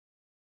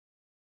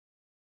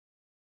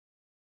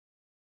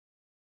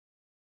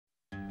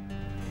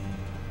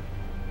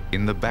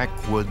In the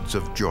backwoods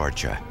of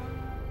Georgia,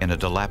 in a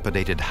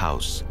dilapidated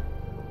house,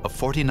 a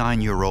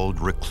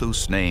 49-year-old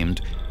recluse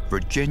named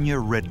Virginia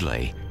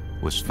Ridley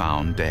was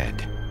found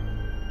dead.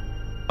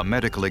 A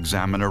medical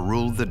examiner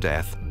ruled the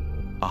death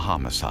a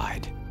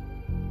homicide.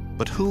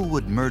 But who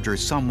would murder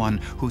someone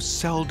who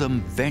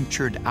seldom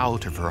ventured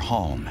out of her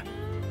home?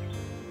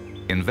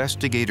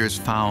 Investigators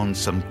found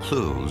some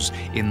clues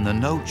in the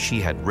note she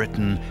had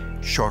written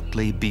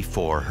shortly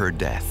before her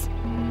death.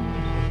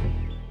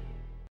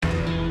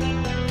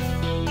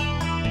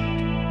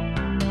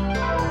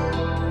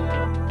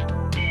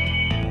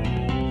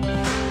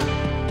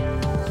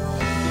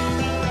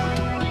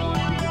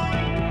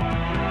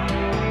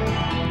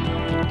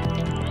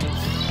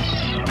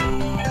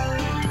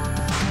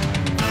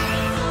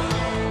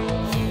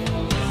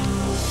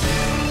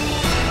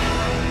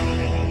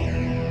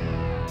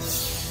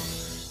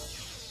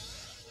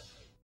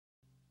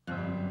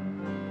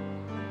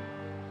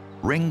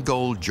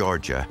 Ringgold,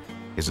 Georgia,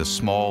 is a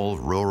small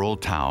rural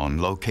town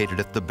located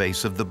at the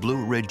base of the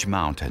Blue Ridge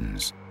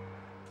Mountains.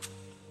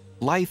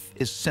 Life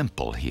is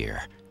simple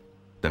here.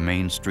 The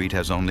main street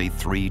has only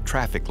 3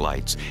 traffic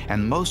lights,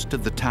 and most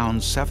of the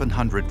town's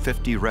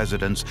 750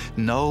 residents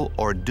know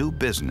or do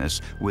business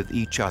with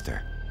each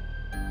other.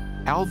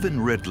 Alvin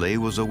Ridley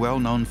was a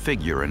well-known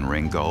figure in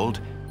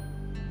Ringgold.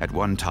 At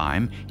one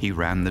time, he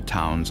ran the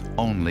town's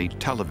only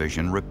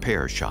television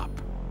repair shop.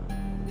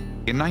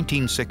 In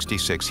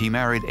 1966, he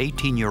married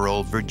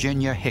 18-year-old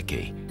Virginia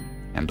Hickey,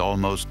 and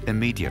almost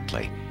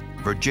immediately,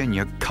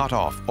 Virginia cut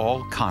off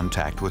all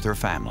contact with her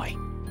family.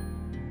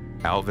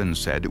 Alvin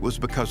said it was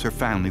because her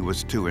family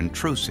was too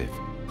intrusive.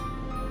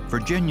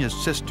 Virginia's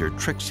sister,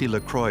 Trixie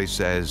LaCroix,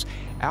 says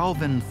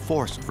Alvin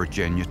forced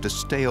Virginia to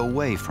stay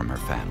away from her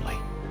family.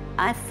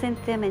 I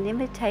sent them an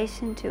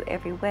invitation to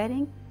every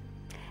wedding,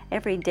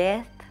 every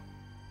death,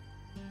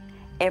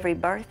 every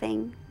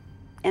birthing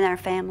in our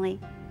family.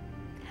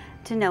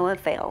 To no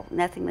avail.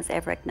 Nothing was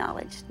ever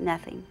acknowledged,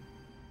 nothing.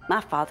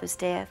 My father's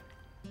death.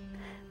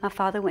 My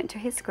father went to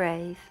his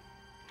grave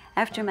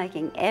after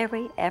making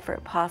every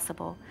effort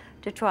possible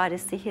to try to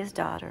see his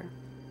daughter,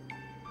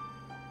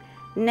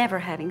 never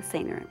having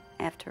seen her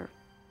after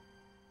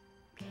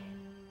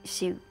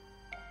she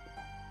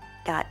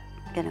got,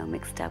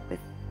 mixed up with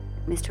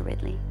Mr.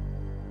 Ridley.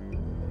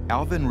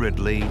 Alvin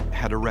Ridley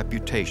had a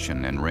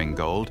reputation in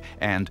Ringgold,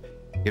 and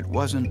it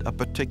wasn't a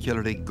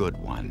particularly good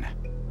one.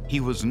 He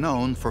was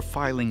known for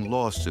filing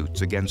lawsuits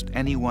against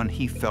anyone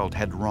he felt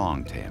had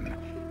wronged him,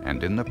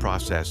 and in the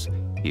process,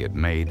 he had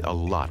made a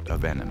lot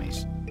of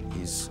enemies.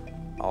 He's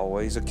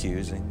always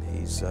accusing.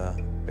 He's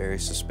very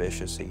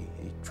suspicious. He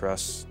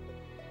trusts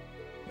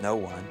no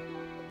one,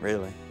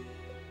 really.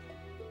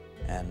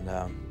 And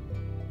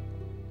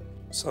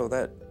so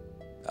that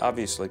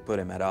obviously put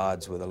him at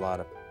odds with a lot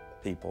of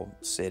people,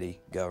 city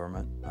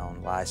government,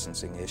 on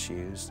licensing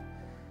issues,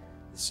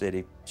 the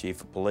city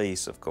chief of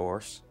police, of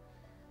course,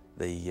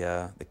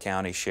 the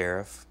county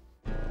sheriff.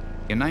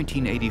 In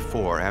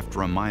 1984,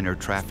 after a minor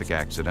traffic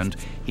accident,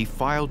 he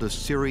filed a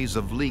series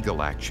of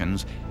legal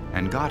actions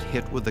and got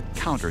hit with a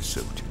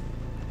countersuit.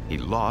 He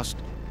lost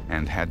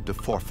and had to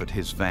forfeit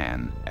his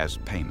van as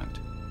payment.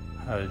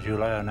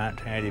 July of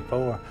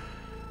 1984,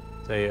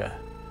 they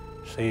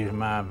seized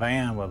my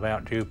van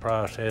without due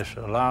process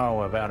of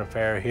law, without a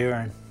fair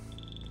hearing,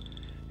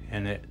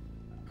 and it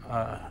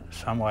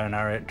somewhere in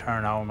there it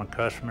turned all my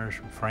customers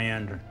and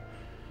friends and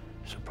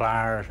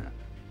suppliers and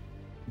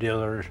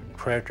dealers and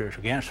creditors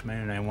against me,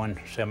 and they wouldn't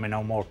sell me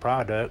no more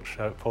products,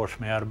 so it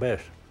forced me out of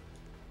business.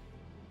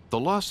 The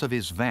loss of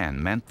his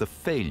van meant the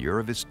failure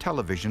of his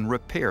television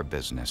repair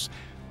business,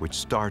 which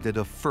started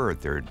a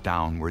further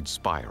downward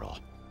spiral.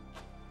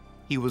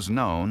 He was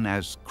known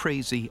as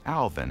Crazy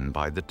Alvin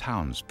by the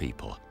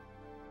townspeople.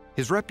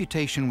 His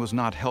reputation was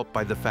not helped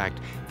by the fact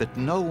that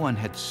no one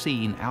had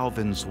seen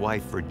Alvin's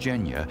wife,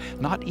 Virginia,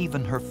 not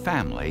even her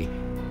family,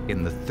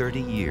 in the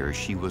 30 years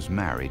she was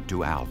married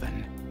to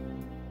Alvin.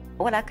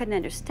 What I couldn't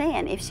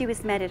understand, if she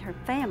was mad at her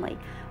family,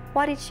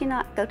 why did she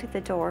not go to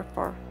the door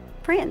for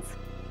friends?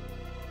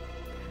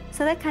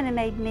 So that kind of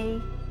made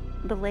me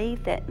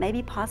believe that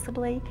maybe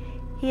possibly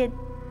he had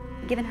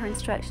given her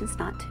instructions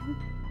not to.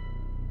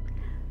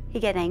 He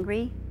got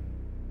angry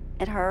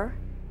at her,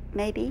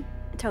 maybe,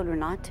 told her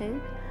not to.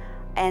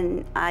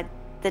 And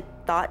the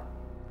thought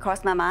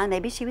crossed my mind,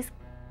 maybe she was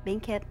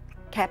being kept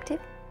captive.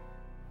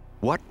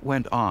 What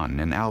went on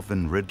in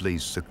Alvin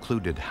Ridley's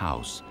secluded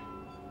house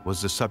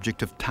was the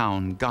subject of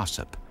town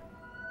gossip.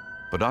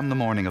 But on the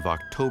morning of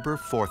October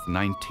 4th,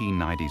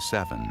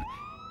 1997,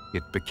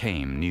 it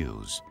became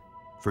news.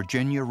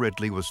 Virginia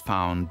Ridley was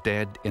found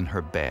dead in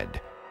her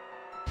bed,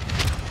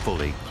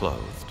 fully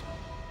clothed.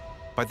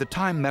 By the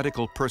time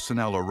medical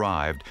personnel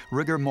arrived,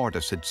 rigor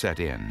mortis had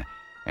set in,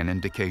 an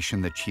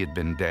indication that she had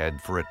been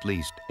dead for at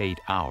least 8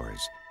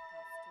 hours.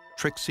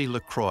 Trixie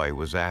LaCroix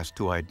was asked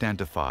to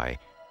identify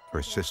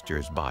her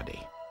sister's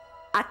body.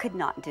 I could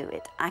not do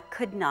it. I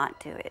could not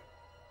do it.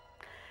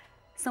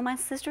 So my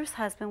sister's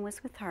husband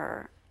was with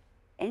her,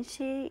 and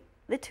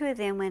the two of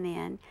them went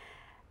in,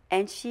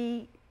 and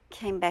she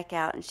came back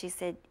out and she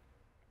said,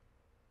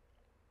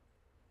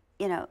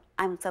 you know,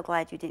 I'm so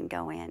glad you didn't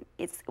go in.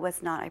 It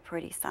was not a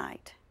pretty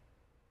sight.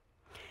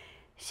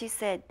 She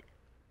said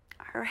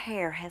her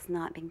hair has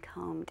not been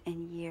combed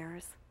in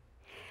years.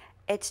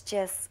 It's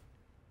just,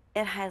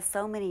 it has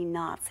so many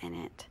knots in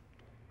it.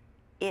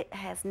 It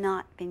has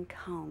not been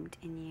combed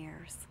in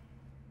years.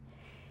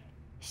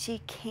 She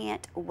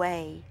can't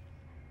weigh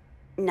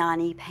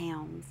 90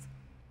 pounds.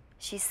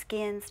 She's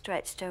skin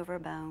stretched over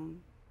bone.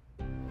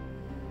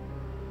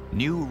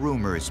 New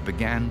rumors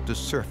began to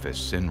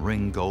surface in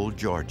Ringgold,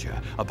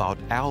 Georgia, about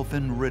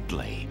Alvin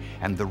Ridley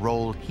and the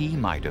role he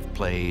might have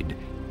played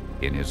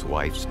in his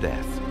wife's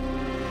death.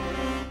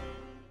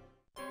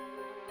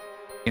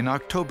 In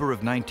October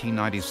of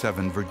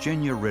 1997,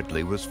 Virginia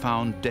Ridley was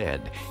found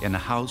dead in a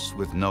house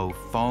with no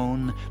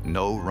phone,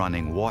 no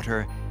running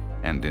water,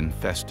 and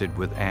infested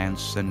with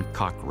ants and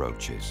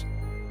cockroaches.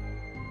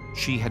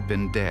 She had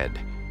been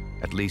dead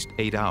at least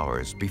 8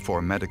 hours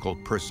before medical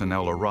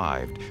personnel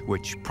arrived,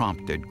 which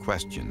prompted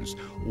questions.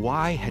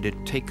 Why had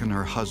it taken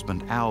her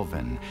husband,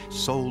 Alvin,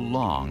 so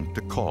long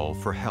to call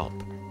for help?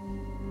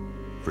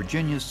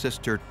 Virginia's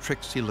sister,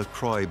 Trixie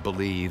LaCroix,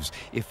 believes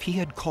if he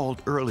had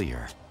called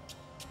earlier,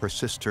 her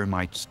sister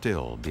might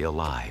still be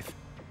alive.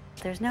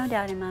 There's no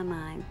doubt in my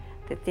mind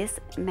that this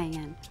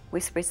man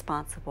was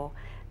responsible,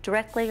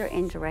 directly or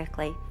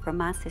indirectly, for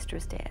my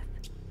sister's death.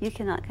 You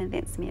cannot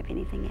convince me of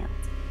anything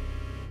else.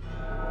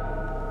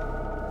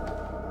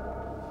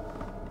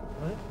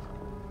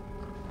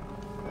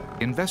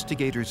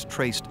 Investigators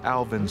traced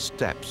Alvin's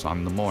steps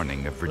on the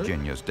morning of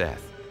Virginia's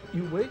death.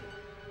 You wait?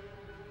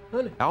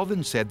 Honey.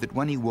 Alvin said that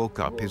when he woke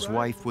up, his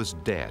wife was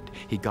dead.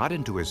 He got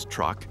into his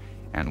truck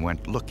and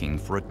went looking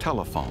for a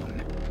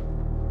telephone.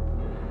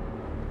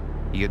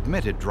 He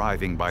admitted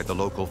driving by the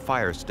local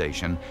fire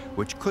station,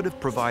 which could have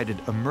provided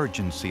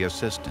emergency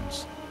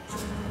assistance.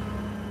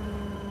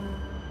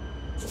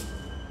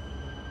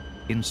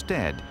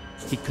 Instead,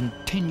 he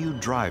continued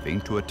driving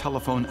to a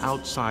telephone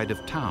outside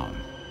of town.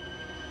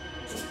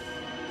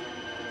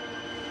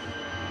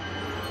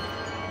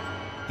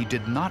 He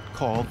did not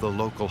call the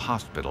local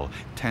hospital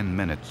 10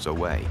 minutes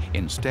away.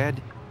 Instead,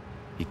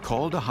 he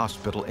called a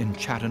hospital in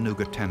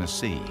Chattanooga,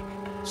 Tennessee,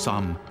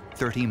 some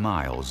 30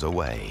 miles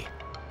away.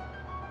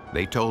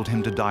 They told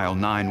him to dial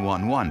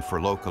 911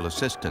 for local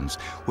assistance,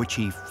 which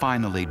he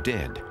finally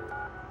did,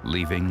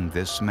 leaving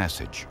this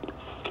message.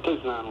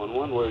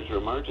 911, where's your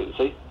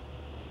emergency?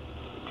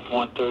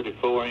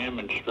 134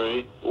 Emmons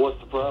Street. What's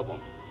the problem?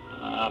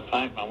 I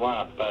think my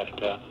wife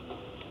passed out.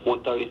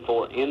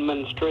 134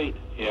 Inman Street?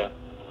 Yeah.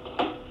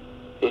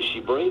 Is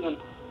she breathing?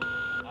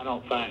 I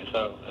don't think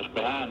so. It's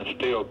behind the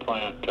steel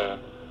plant.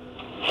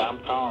 I'm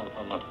calling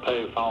from a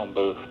pay phone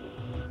booth.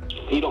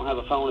 You don't have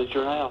a phone at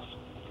your house?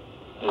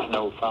 There's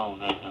no phone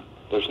there.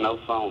 There's no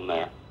phone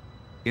there.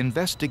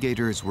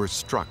 Investigators were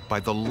struck by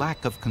the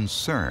lack of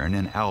concern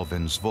in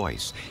Alvin's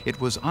voice. It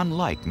was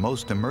unlike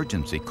most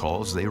emergency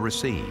calls they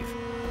receive.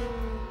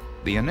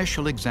 The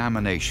initial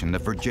examination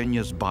of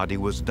Virginia's body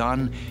was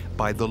done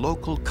by the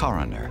local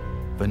coroner,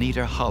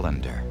 Vanita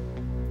Hollander.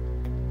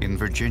 In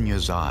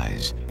Virginia's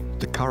eyes,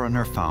 the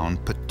coroner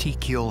found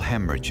petechial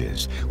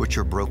hemorrhages, which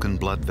are broken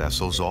blood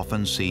vessels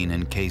often seen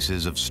in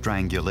cases of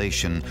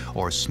strangulation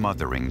or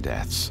smothering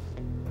deaths.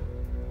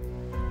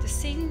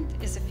 Decedent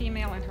is a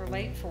female in her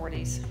late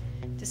 40s.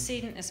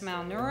 Decedent is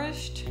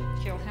malnourished,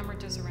 keel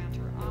hemorrhages around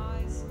her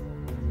eyes.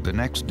 The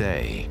next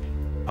day,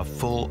 a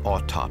full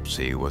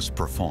autopsy was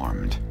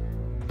performed.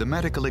 The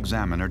medical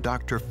examiner,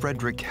 Dr.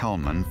 Frederick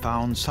Hellman,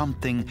 found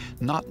something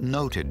not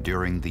noted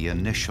during the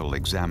initial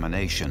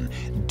examination: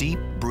 deep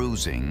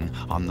bruising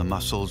on the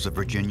muscles of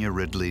Virginia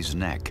Ridley's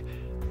neck,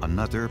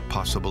 another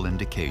possible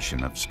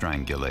indication of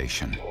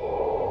strangulation.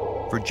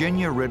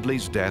 Virginia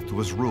Ridley's death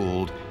was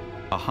ruled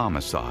a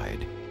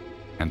homicide,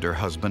 and her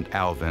husband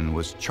Alvin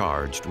was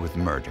charged with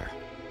murder.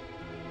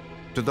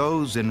 To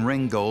those in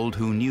Ringgold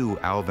who knew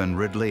Alvin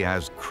Ridley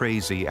as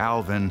Crazy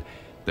Alvin,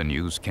 the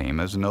news came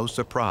as no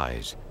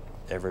surprise.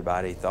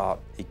 Everybody thought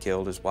he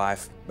killed his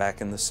wife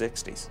back in the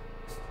 60s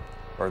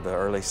or the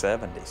early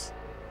 70s.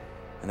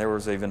 And there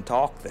was even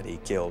talk that he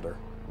killed her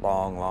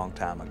long, long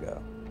time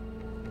ago.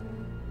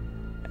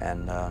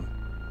 And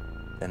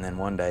then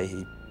one day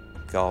he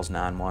calls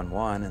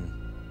 911 and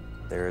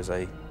there is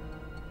a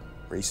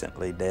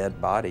recently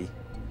dead body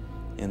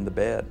in the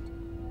bed,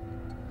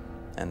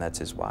 and that's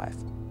his wife.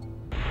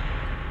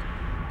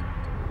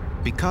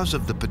 Because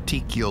of the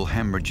petechial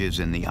hemorrhages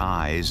in the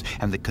eyes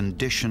and the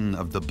condition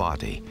of the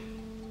body,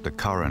 the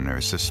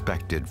coroner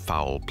suspected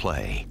foul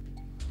play,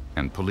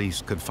 and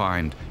police could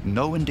find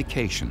no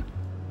indication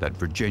that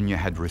Virginia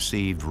had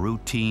received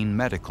routine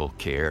medical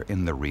care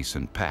in the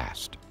recent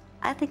past.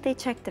 I think they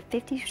checked the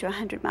 50 to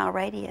 100-mile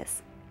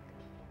radius.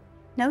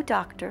 No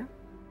doctor,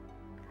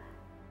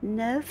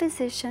 no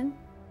physician,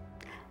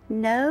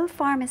 no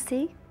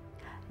pharmacy,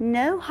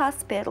 no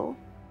hospital.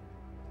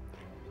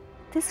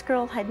 This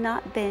girl had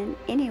not been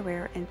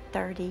anywhere in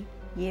 30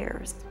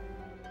 years.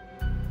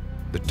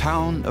 The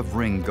town of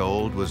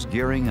Ringgold was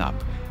gearing up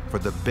for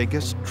the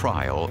biggest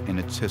trial in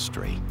its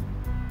history,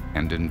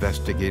 and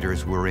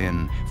investigators were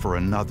in for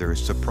another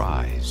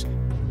surprise.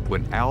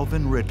 when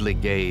Alvin Ridley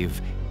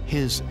gave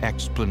his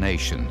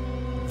explanation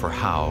for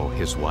how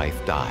his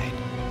wife died.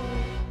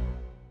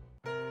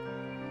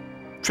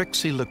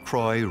 Trixie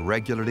LaCroix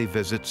regularly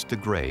visits the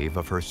grave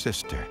of her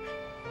sister,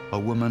 a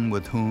woman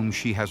with whom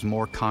she has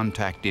more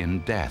contact in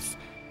death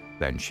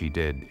than she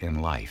did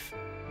in life.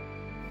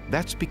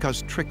 That's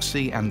because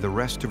Trixie and the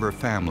rest of her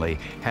family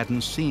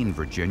hadn't seen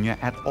Virginia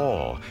at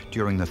all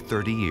during the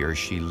 30 years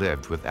she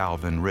lived with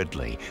Alvin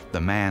Ridley, the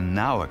man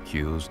now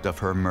accused of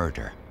her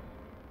murder.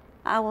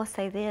 I will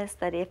say this,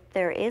 that if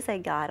there is a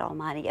God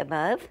Almighty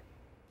above,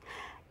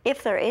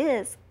 if there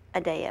is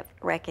a day of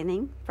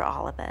reckoning for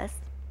all of us,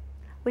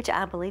 which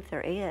I believe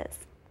there is,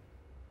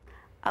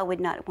 I would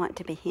not want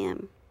to be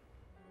him.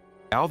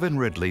 Alvin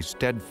Ridley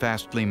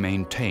steadfastly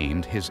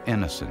maintained his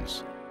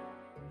innocence.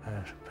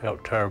 I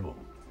felt terrible,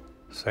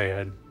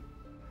 sad,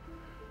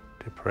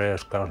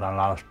 depressed because I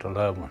lost a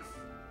loved one.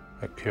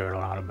 That cared a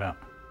lot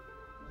about me.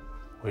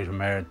 We was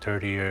married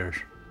 30 years.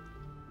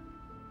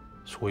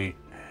 Sweet,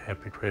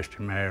 happy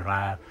Christian married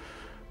life.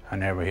 I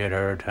never hit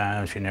her a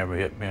time, she never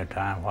hit me a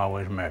time while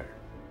we was married.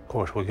 Of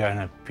course, we got in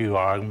a few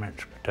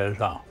arguments, but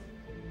that's all.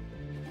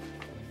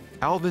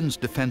 Alvin's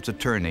defense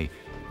attorney,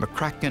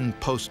 McCracken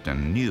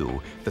Poston,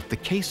 knew that the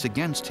case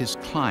against his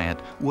client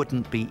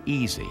wouldn't be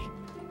easy.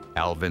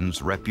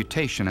 Alvin's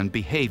reputation and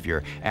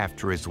behavior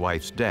after his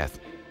wife's death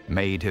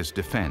made his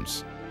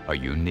defense a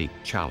unique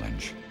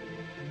challenge.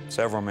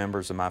 Several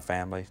members of my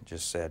family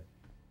just said,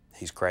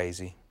 he's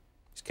crazy,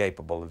 he's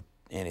capable of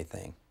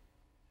anything.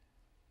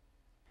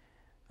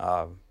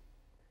 I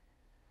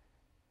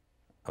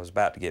was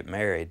about to get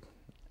married,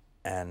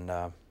 and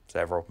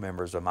several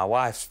members of my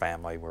wife's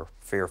family were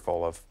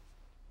fearful of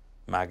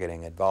my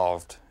getting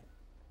involved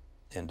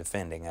in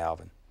defending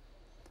Alvin.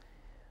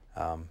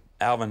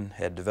 Alvin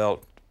had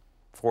developed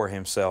for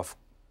himself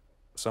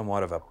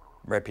somewhat of a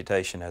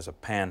reputation as a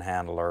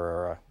panhandler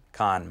or a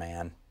con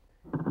man.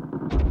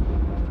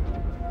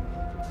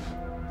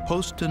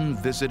 Poston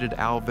visited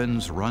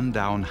Alvin's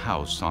rundown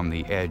house on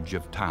the edge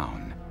of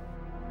town,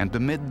 and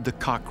amid the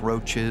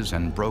cockroaches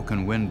and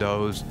broken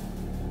windows,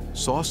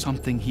 saw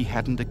something he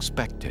hadn't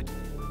expected.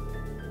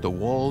 The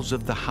walls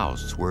of the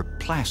house were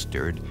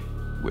plastered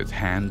with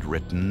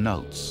handwritten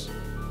notes.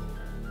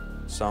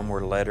 Some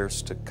were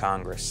letters to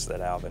Congress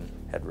that Alvin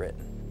had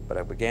written, but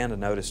I began to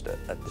notice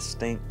a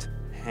distinct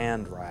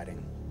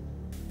handwriting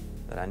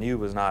that I knew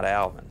was not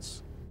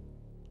Alvin's.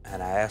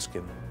 And I asked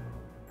him,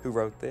 who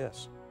wrote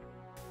this?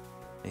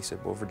 And he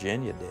said, well,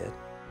 Virginia did.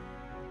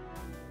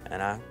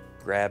 And I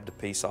grabbed a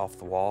piece off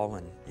the wall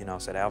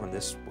and, said, Alvin,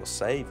 this will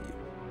save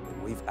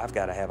you. I've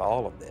got to have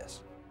all of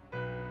this.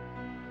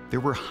 There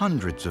were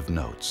hundreds of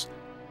notes,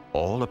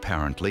 all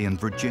apparently in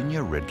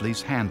Virginia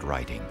Ridley's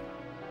handwriting.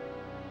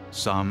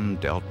 Some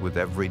dealt with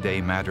everyday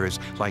matters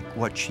like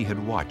what she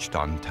had watched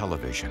on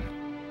television.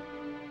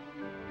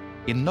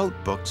 In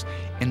notebooks,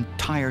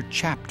 entire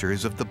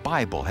chapters of the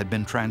Bible had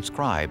been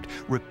transcribed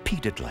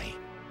repeatedly,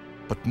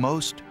 but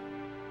most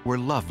were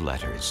love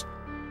letters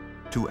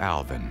to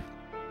Alvin.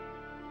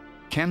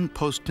 Ken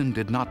Poston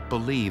did not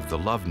believe the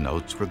love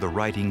notes were the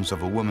writings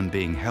of a woman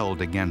being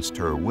held against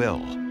her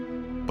will,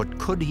 but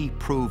could he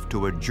prove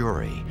to a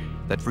jury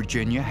that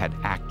Virginia had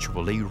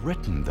actually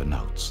written the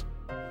notes?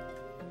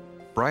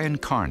 Brian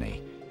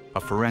Carney,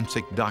 a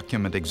forensic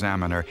document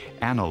examiner,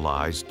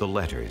 analyzed the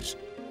letters.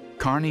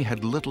 Carney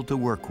had little to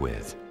work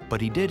with, but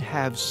he did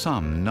have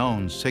some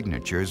known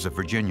signatures of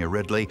Virginia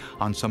Ridley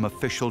on some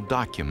official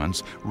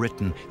documents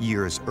written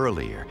years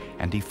earlier,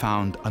 and he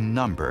found a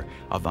number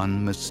of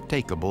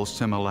unmistakable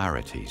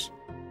similarities.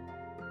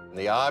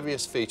 The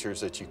obvious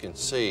features that you can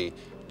see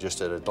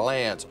just at a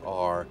glance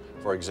are,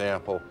 for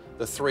example,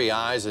 the three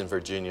I's in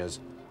Virginia's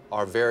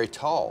are very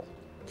tall,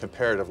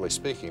 comparatively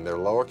speaking. They're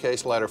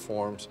lowercase letter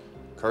forms,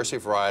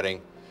 cursive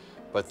writing,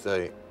 but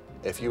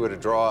if you were to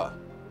draw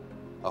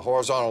a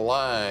horizontal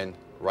line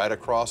right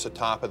across the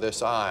top of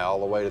this I all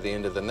the way to the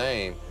end of the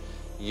name,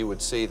 you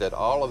would see that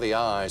all of the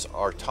I's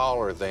are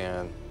taller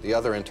than the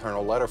other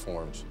internal letter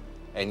forms.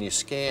 And you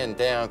scan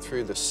down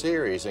through the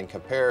series in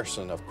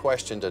comparison of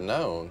question to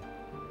known,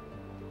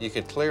 you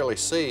can clearly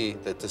see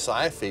that this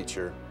I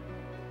feature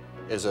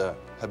is a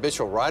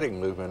habitual writing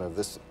movement of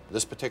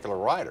this particular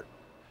writer.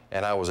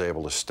 And I was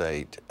able to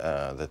state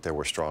that there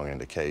were strong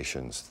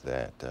indications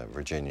that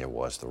Virginia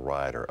was the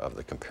writer of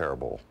the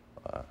comparable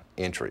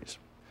entries.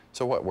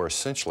 So what we're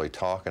essentially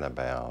talking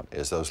about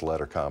is those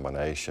letter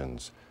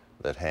combinations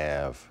that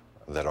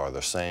are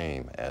the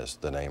same as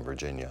the name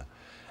Virginia,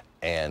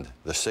 and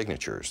the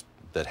signatures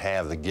that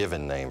have the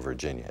given name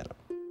Virginia in them.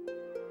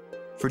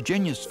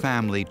 Virginia's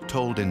family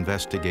told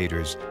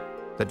investigators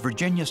that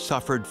Virginia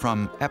suffered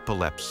from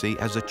epilepsy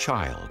as a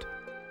child.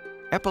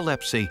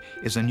 Epilepsy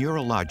is a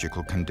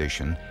neurological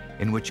condition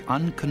in which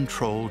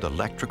uncontrolled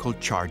electrical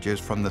charges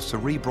from the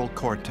cerebral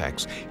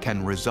cortex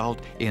can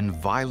result in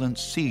violent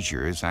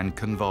seizures and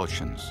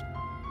convulsions.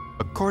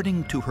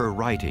 According to her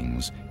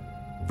writings,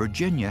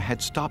 Virginia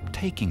had stopped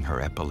taking her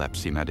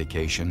epilepsy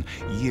medication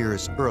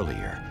years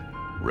earlier,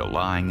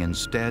 relying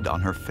instead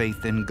on her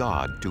faith in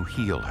God to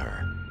heal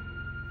her.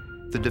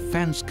 The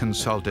defense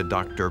consulted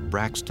Dr.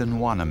 Braxton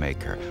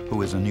Wanamaker,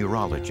 who is a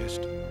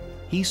neurologist.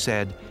 He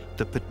said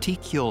the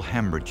petechial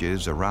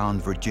hemorrhages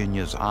around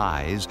Virginia's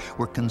eyes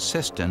were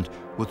consistent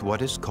with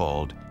what is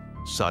called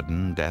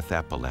sudden death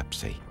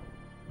epilepsy.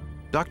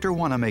 Dr.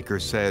 Wanamaker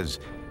says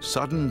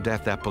sudden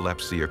death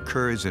epilepsy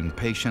occurs in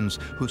patients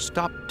who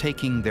stop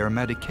taking their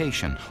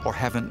medication or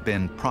haven't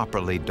been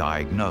properly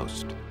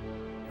diagnosed.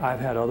 I've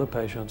had other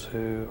patients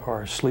who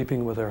are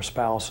sleeping with their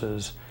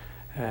spouses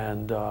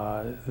and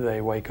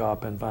they wake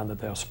up and find that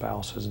their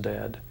spouse is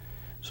dead.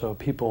 So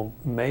people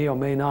may or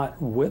may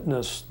not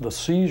witness the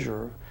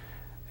seizure,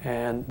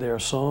 and there are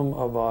some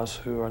of us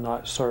who are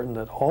not certain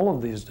that all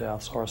of these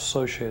deaths are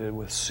associated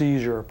with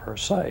seizure per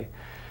se,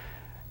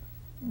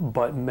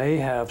 but may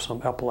have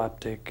some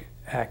epileptic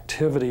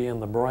activity in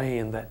the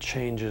brain that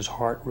changes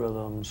heart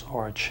rhythms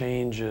or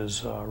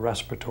changes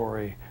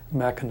respiratory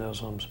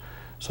mechanisms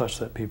such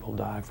that people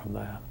die from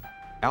that.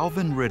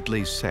 Alvin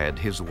Ridley said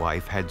his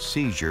wife had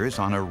seizures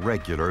on a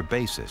regular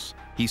basis.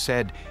 He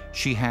said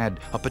she had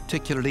a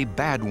particularly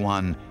bad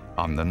one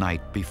on the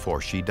night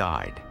before she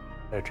died.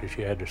 After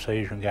she had the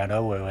seizure and got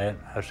over it,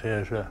 I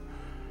says,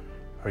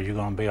 are you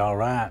gonna be all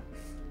right?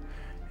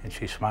 And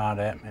she smiled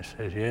at me and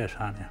says, yes,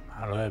 honey,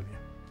 I love you.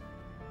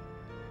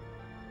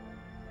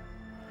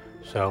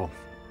 So,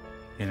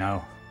 you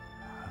know,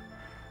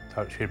 I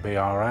thought she'd be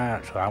all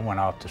right, so I went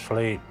off to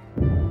sleep.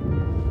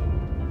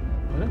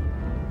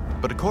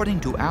 But according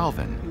to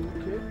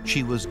Alvin,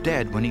 she was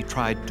dead when he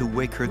tried to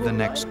wake her the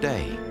next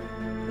day.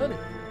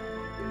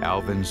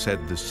 Alvin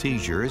said the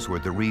seizures were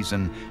the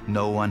reason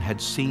no one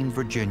had seen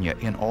Virginia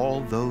in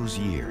all those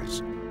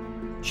years.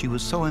 She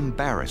was so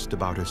embarrassed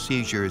about her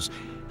seizures,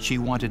 she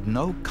wanted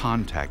no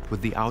contact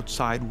with the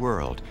outside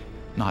world,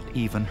 not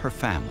even her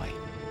family.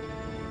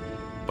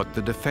 But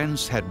the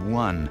defense had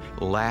one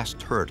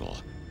last hurdle: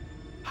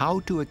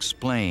 how to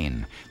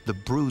explain the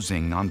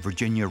bruising on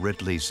Virginia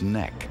Ridley's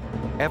neck,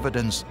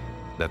 evidence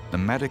that the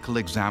medical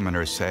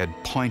examiner said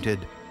pointed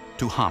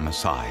to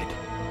homicide.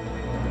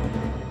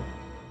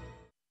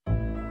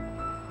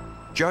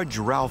 Judge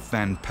Ralph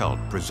Van Pelt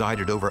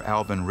presided over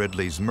Alvin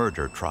Ridley's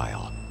murder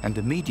trial and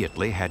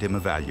immediately had him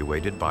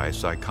evaluated by a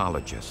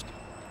psychologist.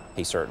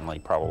 He certainly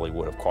probably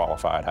would have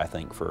qualified, I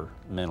think, for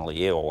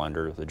mentally ill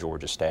under the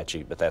Georgia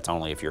statute, but that's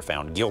only if you're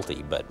found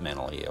guilty but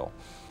mentally ill.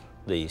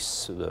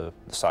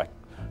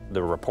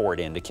 The report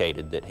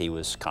indicated that he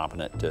was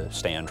competent to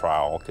stand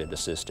trial, could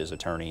assist his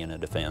attorney in a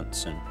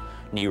defense, and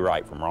knew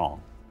right from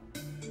wrong.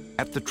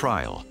 At the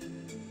trial,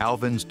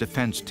 Alvin's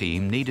defense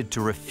team needed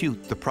to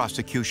refute the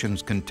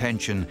prosecution's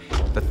contention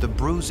that the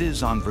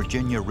bruises on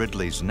Virginia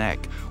Ridley's neck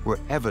were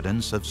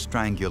evidence of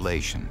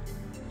strangulation.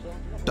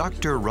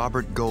 Dr.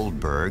 Robert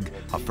Goldberg,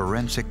 a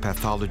forensic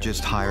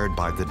pathologist hired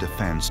by the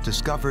defense,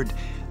 discovered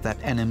that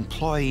an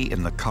employee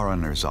in the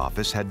coroner's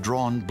office had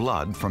drawn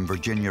blood from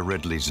Virginia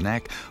Ridley's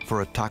neck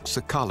for a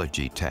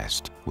toxicology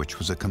test, which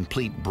was a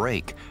complete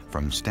break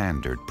from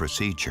standard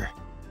procedure.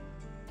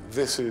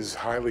 This is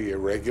highly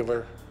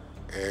irregular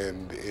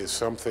and is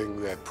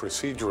something that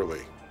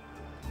procedurally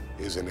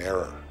is an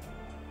error.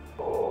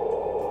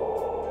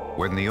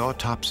 When the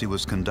autopsy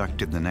was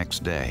conducted the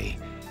next day,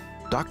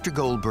 Dr.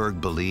 Goldberg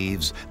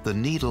believes the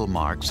needle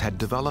marks had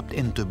developed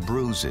into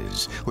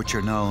bruises, which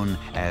are known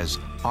as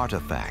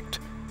artifact,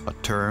 a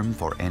term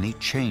for any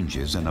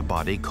changes in a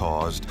body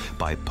caused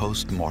by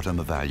post-mortem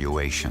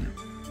evaluation.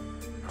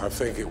 I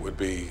think it would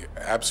be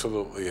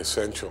absolutely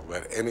essential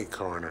that any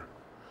coroner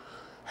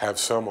have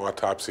some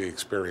autopsy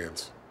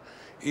experience.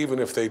 Even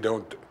if they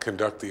don't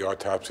conduct the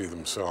autopsy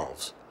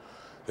themselves,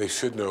 they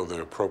should know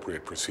the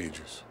appropriate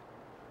procedures.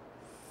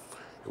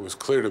 It was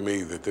clear to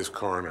me that this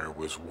coroner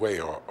was way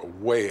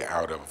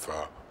out of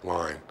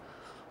line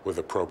with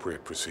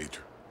appropriate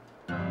procedure.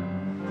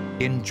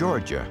 In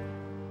Georgia,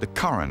 the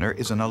coroner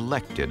is an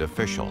elected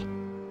official,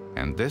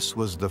 and this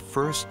was the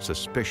first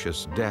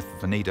suspicious death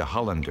Vanita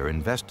Hollander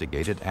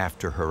investigated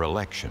after her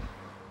election.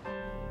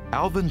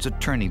 Alvin's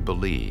attorney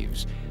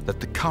believes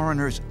that the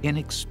coroner's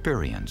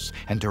inexperience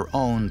and her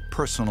own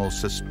personal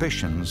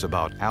suspicions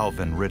about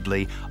Alvin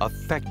Ridley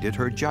affected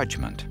her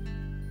judgment.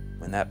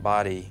 When that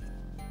body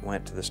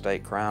went to the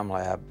state crime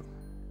lab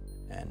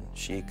and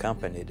she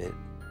accompanied it,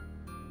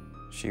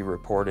 she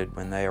reported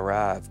when they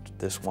arrived,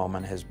 this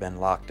woman has been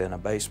locked in a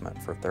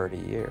basement for 30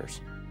 years.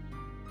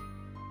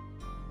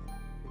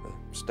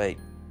 The state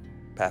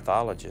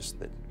pathologist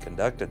that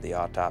conducted the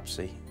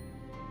autopsy,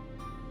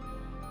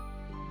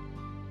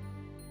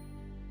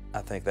 I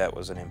think that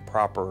was an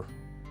improper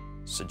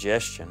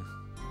suggestion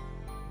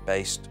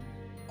based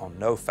on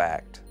no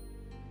fact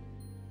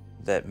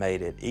that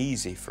made it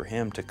easy for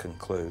him to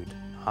conclude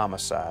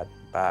homicide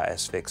by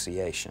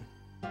asphyxiation.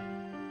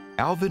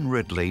 Alvin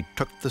Ridley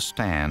took the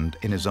stand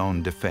in his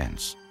own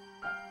defense.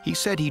 He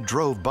said he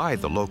drove by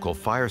the local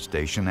fire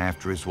station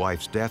after his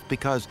wife's death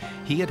because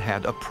he had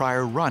had a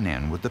prior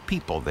run-in with the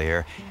people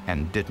there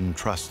and didn't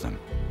trust them.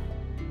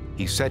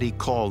 He said he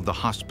called the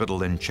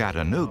hospital in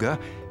Chattanooga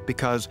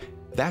because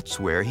that's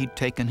where he'd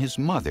taken his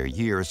mother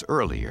years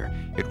earlier.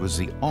 It was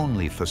the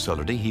only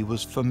facility he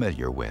was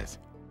familiar with.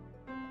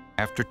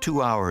 After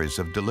 2 hours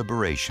of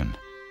deliberation,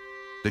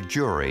 the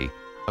jury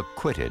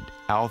acquitted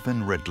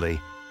Alvin Ridley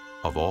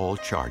of all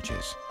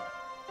charges.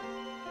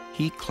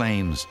 He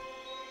claims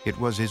it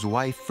was his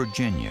wife,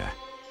 Virginia,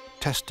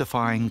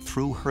 testifying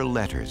through her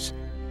letters,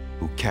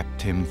 who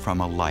kept him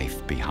from a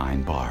life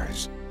behind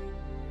bars.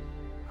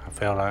 I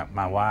feel like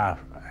my wife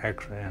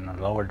actually, and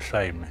the Lord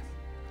saved me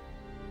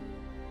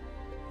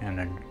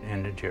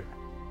in the jury.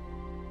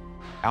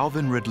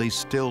 Alvin Ridley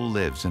still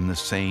lives in the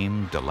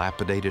same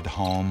dilapidated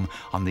home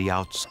on the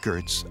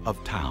outskirts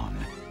of town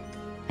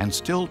and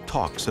still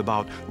talks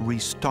about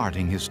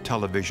restarting his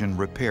television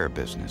repair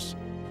business.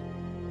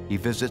 He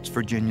visits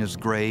Virginia's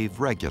grave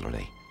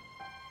regularly,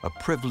 a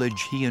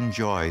privilege he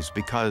enjoys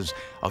because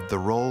of the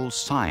role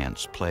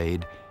science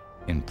played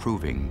in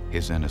proving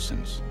his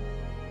innocence.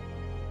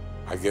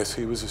 I guess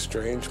he was a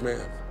strange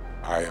man.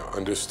 I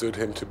understood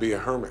him to be a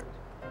hermit.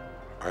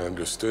 I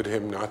understood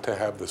him not to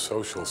have the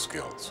social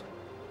skills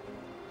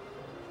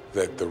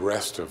that the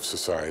rest of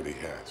society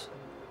has.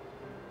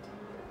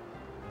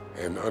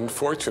 And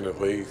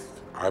unfortunately,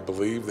 I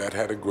believe that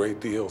had a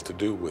great deal to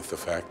do with the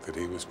fact that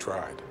he was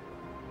tried.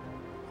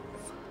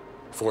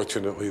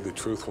 Fortunately, the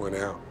truth went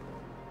out,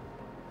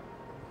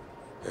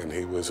 and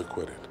he was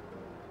acquitted.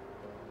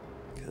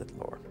 Good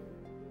Lord.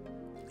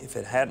 If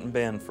it hadn't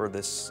been for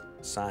this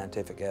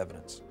scientific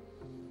evidence,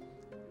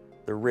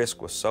 the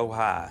risk was so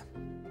high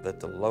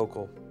that the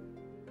local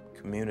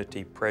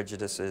community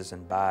prejudices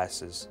and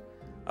biases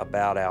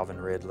about Alvin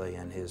Ridley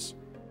and his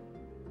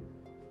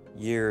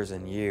years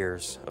and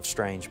years of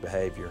strange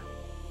behavior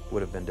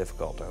would have been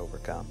difficult to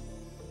overcome.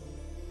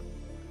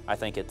 I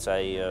think it's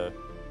a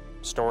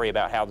story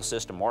about how the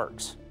system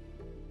works,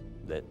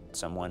 that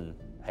someone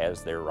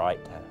has their right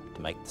to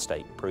make the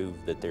state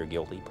prove that they're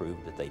guilty, prove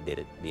that they did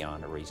it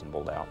beyond a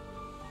reasonable doubt.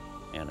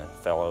 And a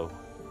fellow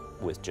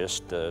with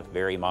just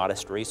very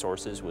modest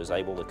resources was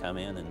able to come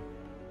in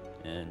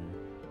and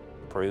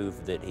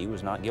prove that he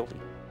was not guilty,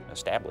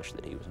 establish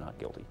that he was not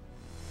guilty.